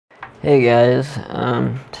Hey guys,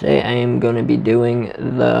 today I am going to be doing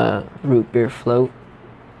the root beer float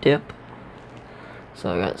dip.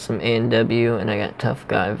 So I got some A&W and I got Tough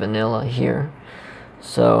Guy vanilla here.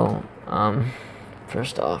 So,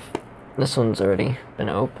 first off, this one's already been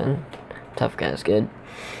opened. Tough Guy's good.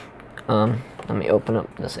 Let me open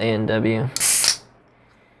up this A&W.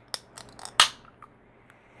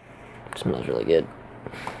 Smells really good.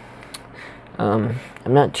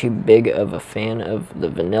 I'm not too big of a fan of the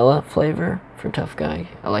vanilla flavor for Tough Guy.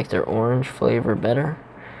 I like their orange flavor better,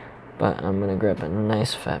 but I'm gonna grab a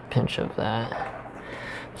nice fat pinch of that.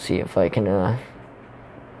 See if I can, I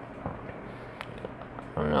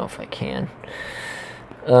don't know if I can.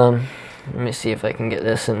 Let me see if I can get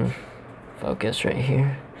this in focus right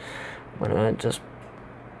here. I'm gonna just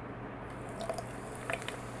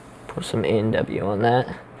put some A&W on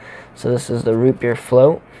that. So this is the root beer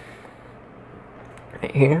float.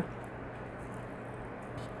 Right here.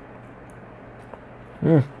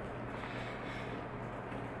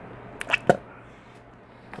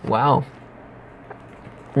 Wow.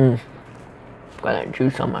 Got that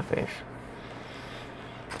juice on my face.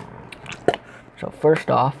 So first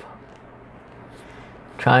off,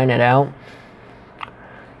 trying it out,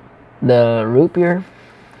 the root beer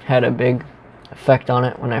had a big effect on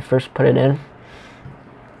it when I first put it in,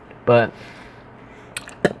 but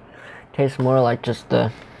tastes more like just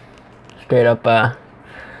the straight up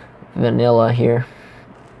vanilla here.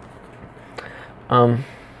 I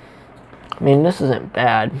mean, this isn't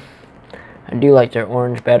bad. I do like their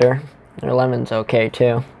orange better. Their lemon's okay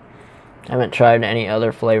too. I haven't tried any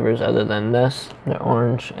other flavors other than this, the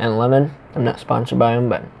orange and lemon. I'm not sponsored by them,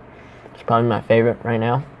 but it's probably my favorite right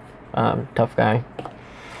now. Tough Guy.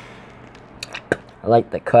 I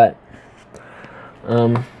like the cut.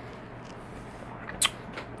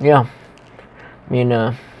 Yeah. I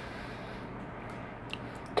mean,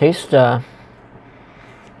 taste okay,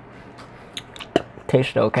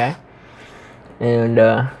 and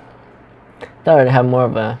thought it'd have more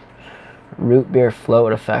of a root beer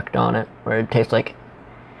float effect on it, where it tastes like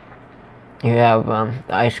you have the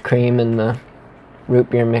ice cream and the root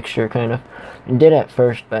beer mixture kind of. It did at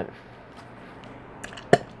first, but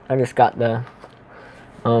I just got the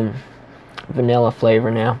vanilla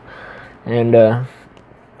flavor now, and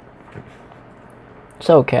it's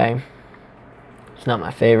okay. It's not my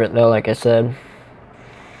favorite though, like I said.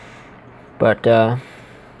 But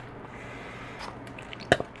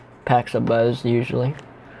packs a buzz usually.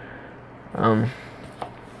 I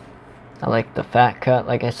like the fat cut,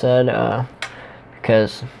 like I said,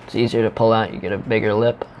 because it's easier to pull out. You get a bigger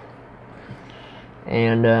lip.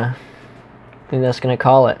 And I think that's gonna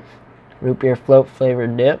call it. Root beer float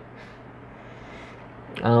flavored dip.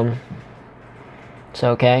 It's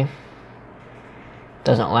okay.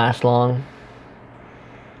 Doesn't last long.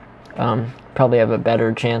 Probably have a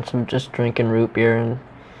better chance of just drinking root beer and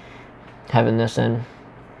having this in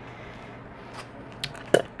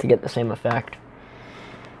to get the same effect.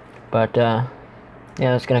 But yeah,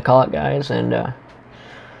 that's gonna call it, guys, and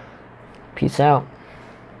peace out.